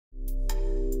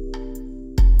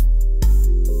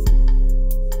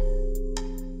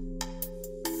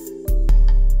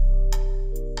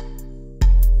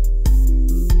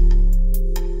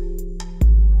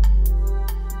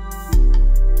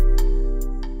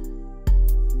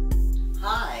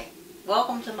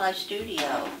welcome to my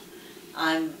studio.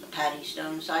 I'm Pattie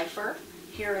Stonesifer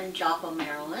here in Joppa,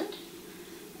 Maryland,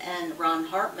 and Ron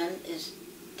Hartman is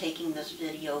taking this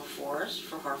video for us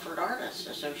for Harford Artists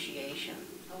Association.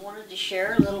 I wanted to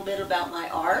share a little bit about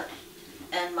my art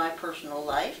and my personal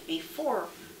life before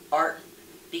art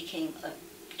became a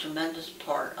tremendous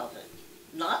part of it.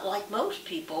 Not like most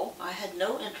people, I had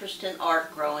no interest in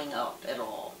art growing up at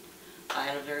all. I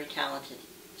had a very talented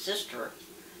sister,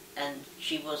 and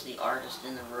she was the artist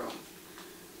in the room.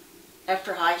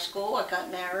 After high school, I got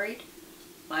married.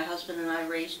 My husband and I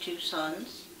raised 2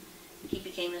 sons. He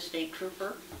became a state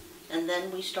trooper, and then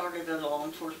we started a law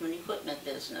enforcement equipment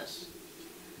business.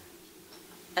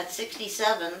 At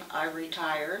 67, I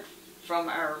retired from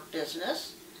our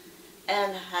business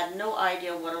and had no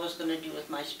idea what I was going to do with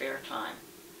my spare time.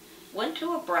 Went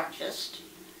to a breakfast,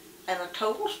 and a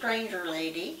total stranger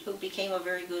lady, who became a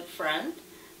very good friend,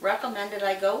 recommended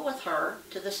I go with her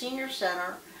to the senior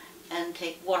center and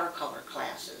take watercolor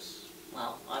classes.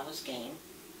 Well, I was game.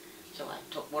 So I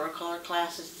took watercolor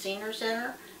classes at the senior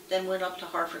center, then went up to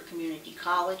Harford Community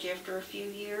College after a few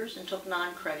years and took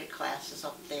non-credit classes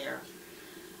up there.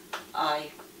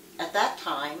 At that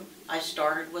time, I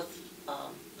started with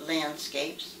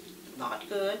landscapes, not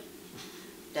good.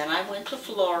 Then I went to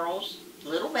florals, a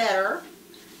little better.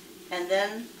 And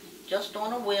then, just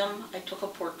on a whim, I took a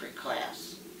portrait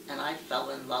class, and I fell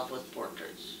in love with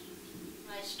portraits.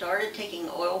 I started taking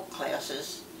oil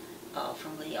classes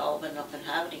from Lee Alvin up in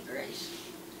Havre de Grace.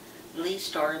 Lee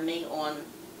started me on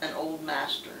an old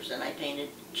master's, and I painted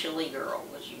Chilly Girl,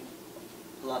 which you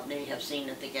may have seen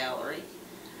at the gallery.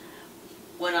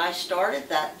 When I started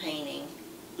that painting,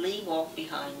 Lee walked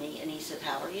behind me, and he said,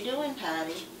 "How are you doing,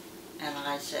 Pattie?" And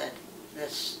I said,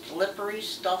 "This slippery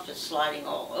stuff is sliding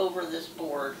all over this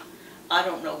board. I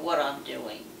don't know what I'm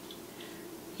doing."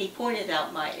 He pointed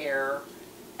out my error,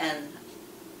 and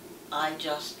I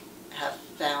just have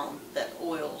found that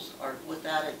oils are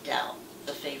without a doubt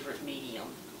the favorite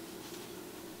medium.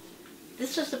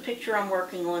 This is the picture I'm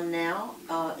working on now.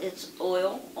 It's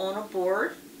oil on a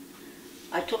board.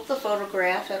 I took the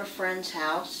photograph at a friend's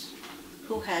house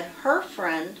who had her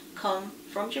friend come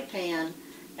from Japan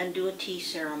and do a tea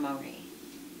ceremony.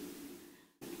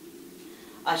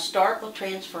 I start with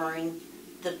transferring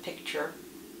the picture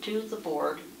to the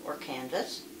board or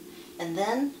canvas, and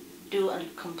then do a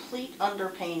complete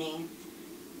underpainting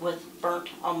with burnt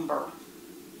umber.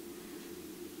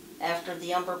 After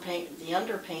the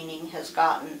underpainting has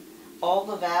gotten all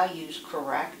the values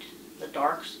correct, the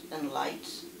darks and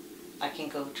lights, I can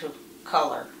go to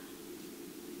color.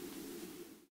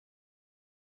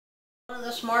 One of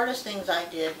the smartest things I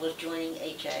did was joining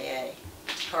HAA,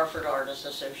 Harford Artists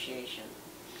Association.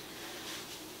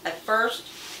 At first,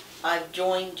 I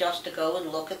joined just to go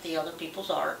and look at the other people's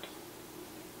art,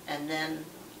 and then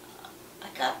I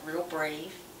got real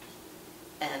brave,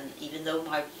 and even though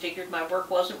I figured my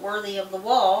work wasn't worthy of the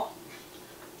wall,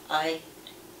 I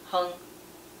hung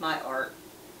my art,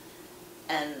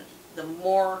 and the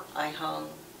more I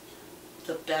hung,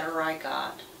 the better I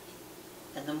got,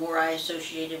 and the more I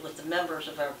associated with the members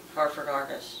of our Harford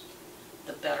Artists,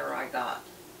 the better I got.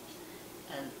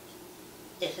 And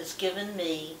it has given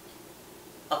me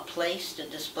a place to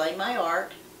display my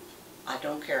art. I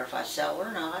don't care if I sell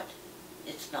or not.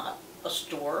 It's not a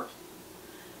store.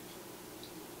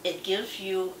 It gives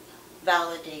you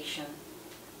validation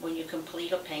when you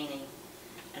complete a painting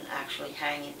and actually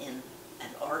hang it in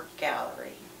an art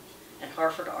gallery. And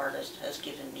Harford Artist has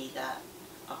given me that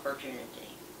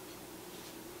opportunity.